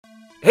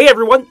Hey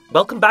everyone,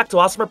 welcome back to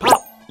AWESMR Pop!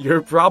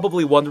 You're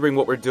probably wondering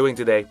what we're doing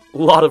today. A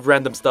lot of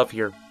random stuff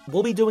here.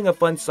 We'll be doing a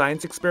fun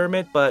science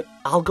experiment, but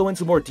I'll go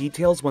into more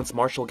details once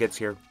Marshall gets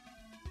here.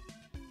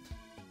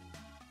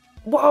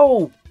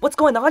 Whoa! What's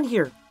going on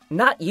here?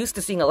 Not used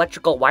to seeing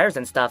electrical wires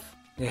and stuff.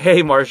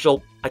 Hey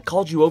Marshall, I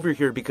called you over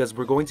here because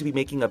we're going to be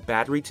making a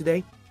battery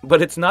today,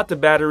 but it's not the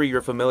battery you're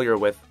familiar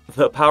with.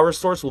 The power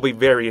source will be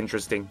very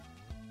interesting.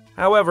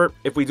 However,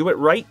 if we do it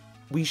right,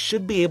 we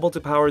should be able to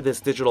power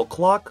this digital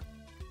clock.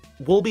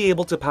 We'll be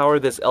able to power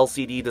this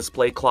LCD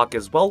display clock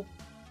as well.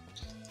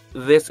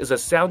 This is a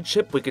sound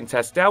chip we can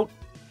test out.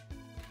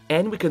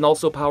 And we can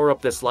also power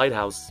up this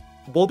lighthouse.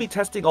 We'll be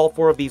testing all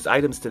 4 of these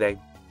items today.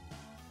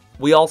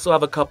 We also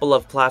have a couple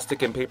of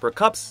plastic and paper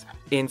cups.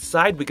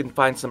 Inside we can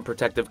find some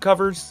protective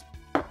covers.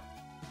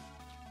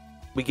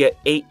 We get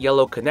 8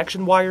 yellow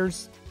connection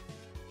wires.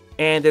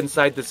 And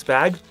inside this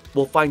bag,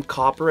 we'll find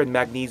copper and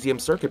magnesium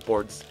circuit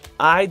boards.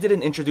 I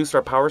didn't introduce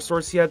our power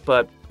source yet,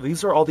 but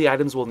these are all the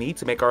items we'll need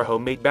to make our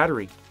homemade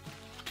battery.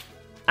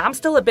 I'm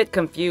still a bit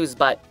confused,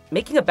 but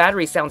making a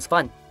battery sounds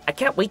fun. I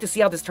can't wait to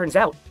see how this turns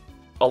out.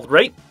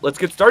 Alright, let's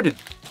get started.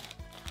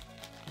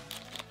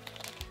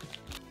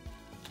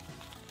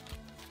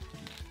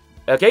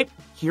 Okay,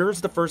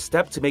 here's the first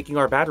step to making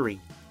our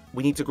battery.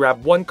 We need to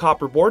grab 1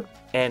 copper board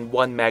and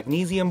 1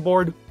 magnesium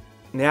board.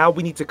 Now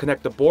we need to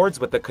connect the boards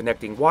with the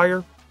connecting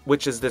wire,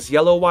 which is this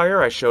yellow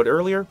wire I showed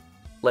earlier.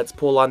 Let's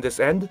pull on this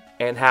end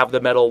and have the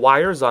metal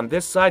wires on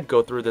this side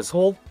go through this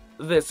hole.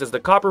 This is the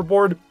copper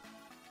board.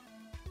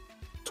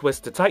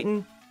 Twist to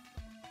tighten.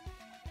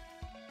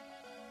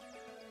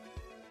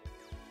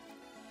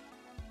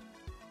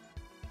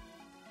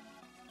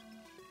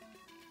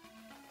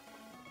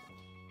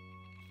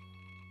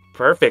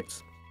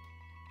 Perfect.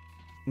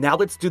 Now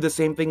let's do the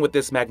same thing with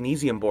this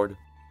magnesium board.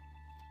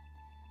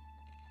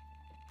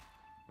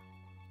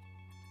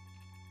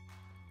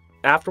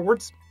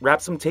 Afterwards,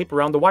 wrap some tape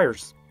around the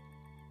wires.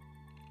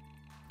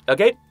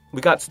 Okay,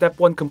 we got step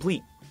 1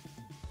 complete.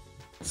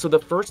 So the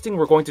first thing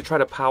we're going to try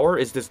to power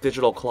is this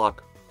digital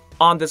clock.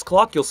 On this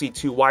clock you'll see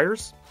 2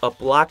 wires, a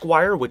black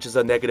wire which is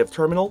a negative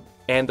terminal,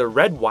 and a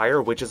red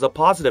wire which is a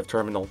positive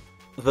terminal.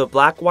 The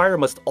black wire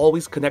must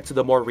always connect to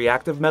the more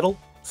reactive metal,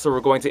 so we're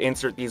going to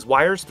insert these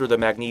wires through the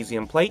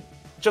magnesium plate.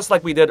 Just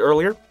like we did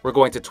earlier, we're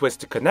going to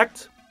twist to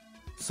connect.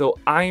 So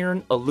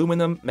iron,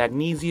 aluminum,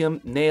 magnesium,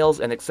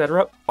 nails, and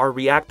etc. are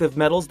reactive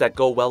metals that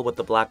go well with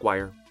the black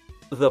wire.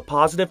 The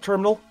positive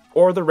terminal,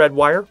 or the red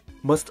wire,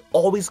 must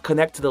always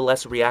connect to the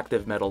less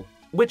reactive metal,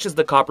 which is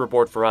the copper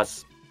board for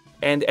us.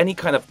 And any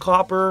kind of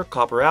copper,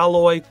 copper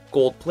alloy,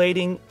 gold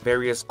plating,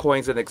 various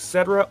coins, and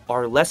etc.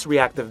 are less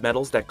reactive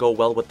metals that go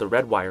well with the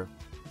red wire.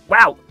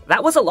 Wow,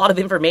 that was a lot of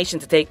information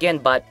to take in,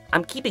 but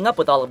I'm keeping up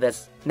with all of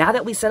this. Now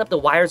that we set up the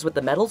wires with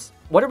the metals,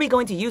 what are we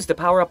going to use to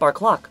power up our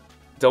clock?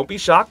 Don't be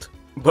shocked,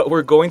 but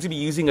we're going to be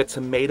using a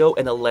tomato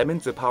and a lemon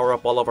to power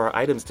up all of our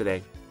items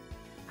today.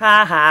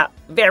 Haha,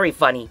 very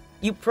funny.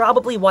 You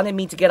probably wanted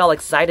me to get all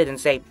excited and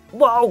say,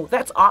 "Whoa,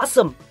 that's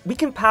awesome! We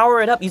can power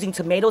it up using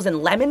tomatoes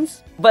and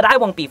lemons?" But I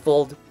won't be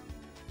fooled.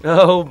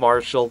 Oh,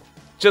 Marshall.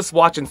 Just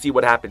watch and see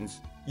what happens.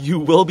 You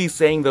will be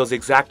saying those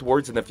exact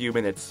words in a few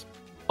minutes.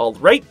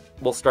 Alright,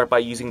 we'll start by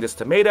using this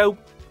tomato.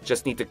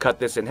 Just need to cut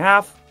this in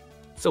half.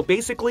 So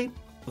basically,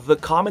 the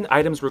common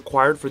items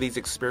required for these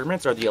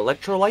experiments are the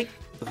electrolyte,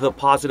 the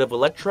positive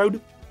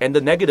electrode, and the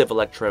negative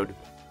electrode.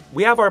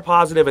 We have our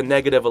positive and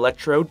negative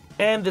electrode,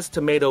 and this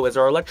tomato is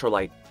our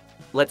electrolyte.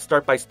 Let's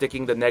start by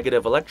sticking the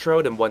negative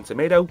electrode in one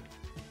tomato.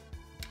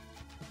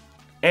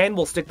 And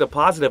we'll stick the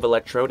positive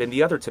electrode in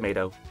the other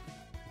tomato.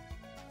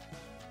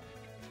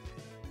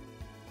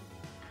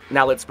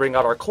 Now let's bring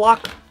out our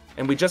clock,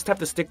 and we just have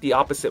to stick the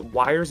opposite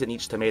wires in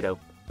each tomato.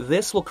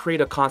 This will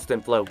create a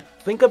constant flow.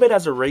 Think of it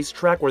as a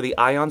racetrack where the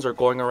ions are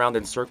going around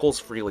in circles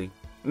freely.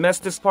 Mess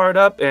this part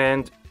up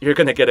and you're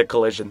gonna get a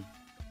collision.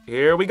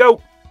 Here we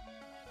go!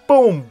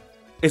 Boom!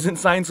 Isn't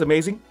science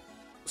amazing?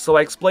 So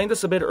I explained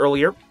this a bit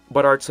earlier,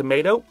 but our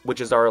tomato,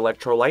 which is our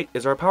electrolyte,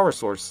 is our power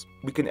source.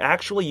 We can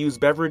actually use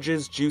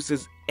beverages,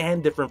 juices,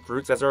 and different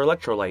fruits as our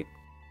electrolyte.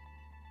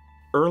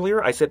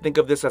 Earlier I said think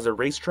of this as a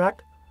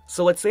racetrack,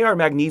 so let's say our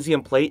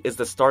magnesium plate is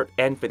the start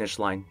and finish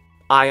line.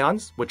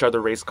 Ions, which are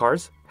the race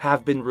cars,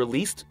 have been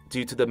released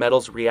due to the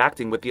metals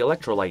reacting with the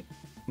electrolyte.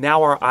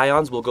 Now our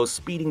ions will go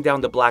speeding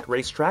down the black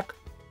racetrack,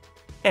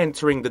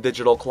 entering the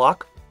digital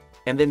clock,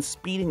 and then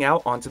speeding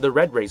out onto the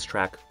red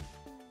racetrack.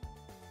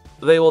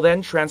 They will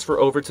then transfer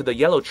over to the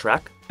yellow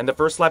track, and the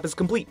first lap is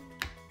complete.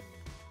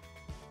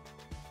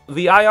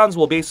 The ions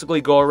will basically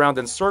go around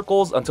in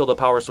circles until the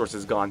power source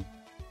is gone.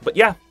 But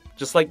yeah,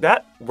 just like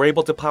that, we're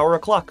able to power a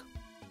clock.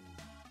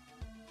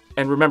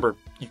 And remember,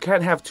 you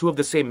can't have 2 of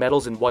the same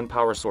metals in one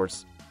power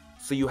source,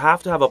 so you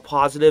have to have a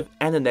positive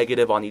and a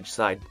negative on each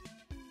side.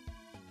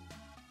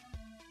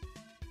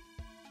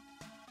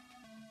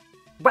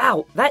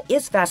 Wow, that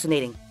is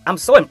fascinating. I'm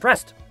so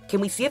impressed.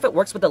 Can we see if it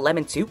works with the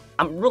lemon too?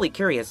 I'm really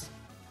curious.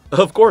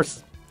 Of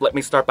course. Let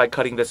me start by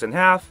cutting this in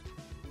half.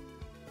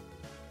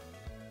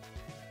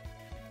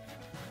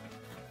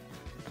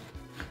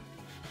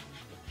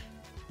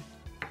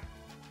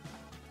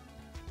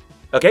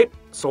 Okay,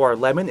 so our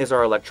lemon is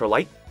our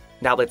electrolyte.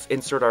 Now let's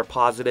insert our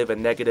positive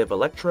and negative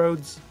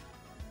electrodes.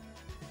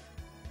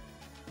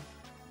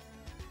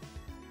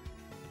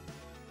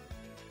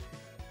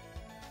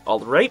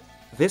 Alright,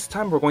 this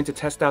time we're going to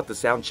test out the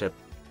sound chip.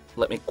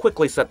 Let me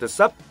quickly set this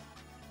up.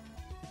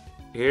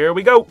 Here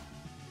we go!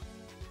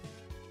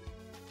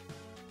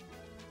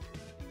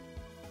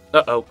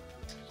 Uh-oh.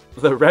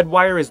 The red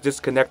wire is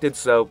disconnected,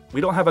 so we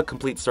don't have a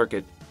complete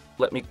circuit.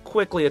 Let me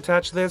quickly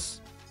attach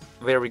this.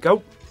 There we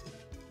go.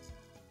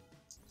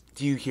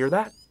 Do you hear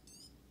that?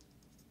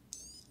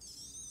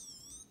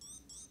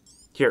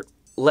 Here,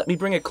 let me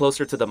bring it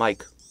closer to the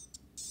mic.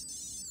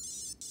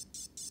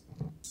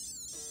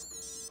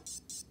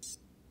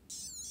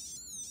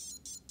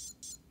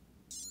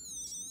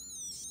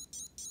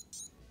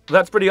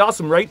 That's pretty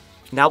awesome, right?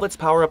 Now let's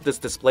power up this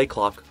display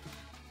clock.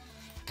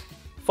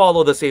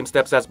 Follow the same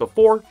steps as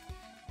before.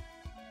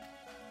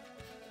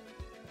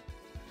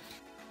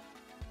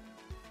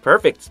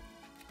 Perfect.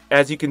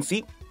 As you can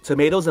see,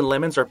 tomatoes and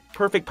lemons are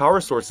perfect power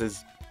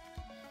sources.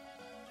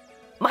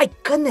 My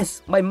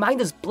goodness, my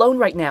mind is blown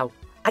right now.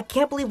 I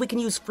can't believe we can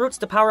use fruits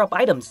to power up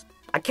items.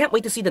 I can't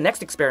wait to see the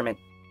next experiment.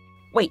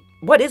 Wait,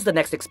 what is the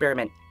next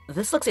experiment?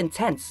 This looks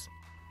intense.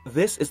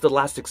 This is the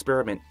last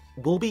experiment.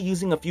 We'll be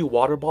using a few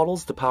water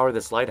bottles to power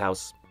this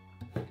lighthouse.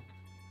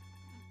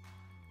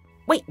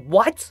 Wait,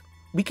 what?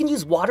 We can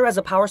use water as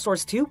a power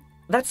source too?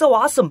 That's so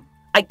awesome.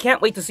 I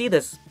can't wait to see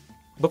this.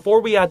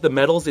 Before we add the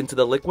metals into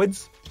the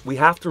liquids, we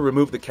have to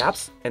remove the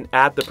caps and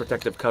add the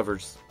protective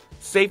covers.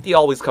 Safety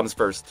always comes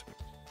first.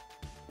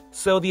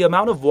 So the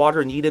amount of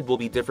water needed will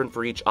be different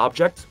for each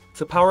object.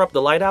 To power up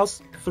the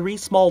lighthouse, 3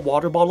 small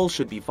water bottles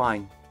should be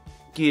fine.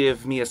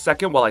 Give me a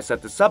second while I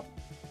set this up.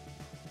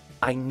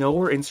 I know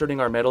we're inserting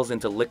our metals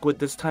into liquid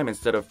this time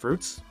instead of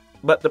fruits,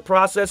 but the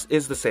process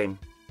is the same.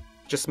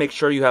 Just make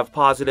sure you have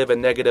positive and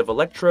negative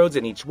electrodes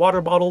in each water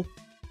bottle.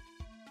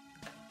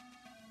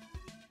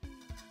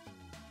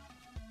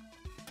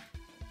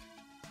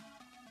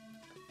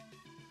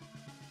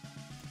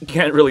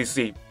 Can't really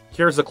see.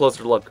 Here's a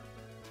closer look.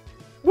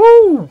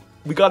 Woo!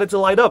 We got it to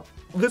light up.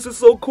 This is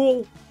so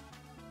cool.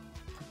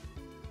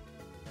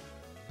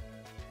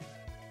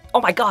 Oh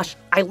my gosh,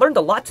 I learned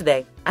a lot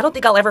today. I don't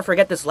think I'll ever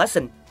forget this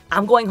lesson.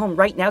 I'm going home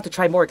right now to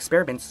try more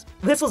experiments.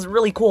 This was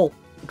really cool.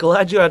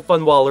 Glad you had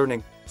fun while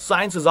learning.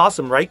 Science is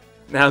awesome, right?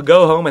 Now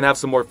go home and have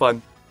some more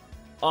fun.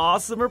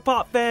 AWESMR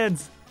Pop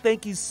fans!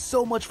 Thank you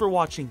so much for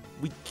watching.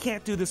 We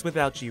can't do this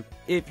without you.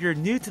 If you're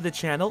new to the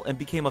channel and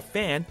became a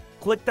fan,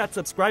 click that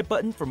subscribe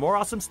button for more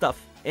awesome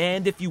stuff.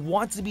 And if you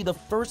want to be the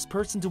first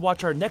person to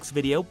watch our next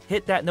video,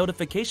 hit that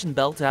notification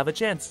bell to have a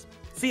chance.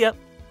 See ya!